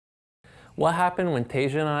What happened when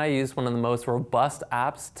Tasia and I used one of the most robust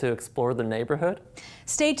apps to explore the neighborhood?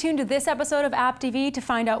 Stay tuned to this episode of AppTV to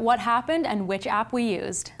find out what happened and which app we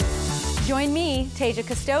used. Join me, Tasia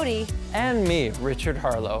Custode, And me, Richard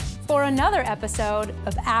Harlow, for another episode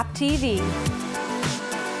of AppTV.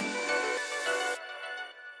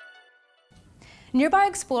 Nearby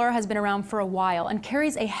Explorer has been around for a while and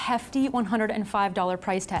carries a hefty $105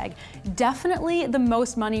 price tag. Definitely the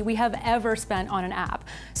most money we have ever spent on an app.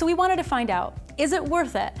 So we wanted to find out, is it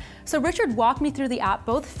worth it? So Richard walked me through the app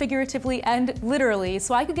both figuratively and literally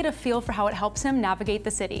so I could get a feel for how it helps him navigate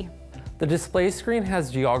the city. the display screen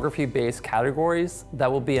has geography-based categories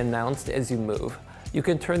that will be announced as you move. You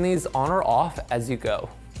can turn these on or off as you go.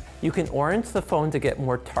 You can orient the phone to get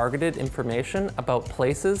more targeted information about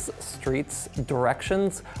places, streets,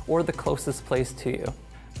 directions, or the closest place to you.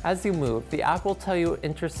 As you move, the app will tell you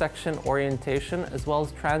intersection orientation as well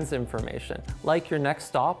as transit information, like your next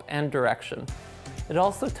stop and direction. It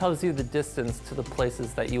also tells you the distance to the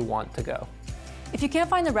places that you want to go. If you can't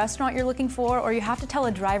find the restaurant you're looking for or you have to tell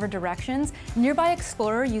a driver directions, Nearby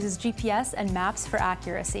Explorer uses GPS and maps for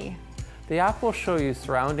accuracy. The app will show you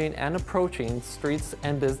surrounding and approaching streets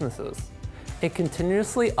and businesses. It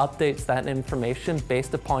continuously updates that information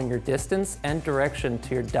based upon your distance and direction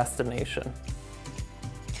to your destination.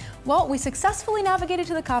 Well, we successfully navigated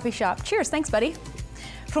to the coffee shop. Cheers, thanks buddy.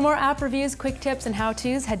 For more app reviews, quick tips, and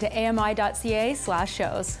how-tos, head to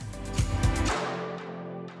ami.ca/shows.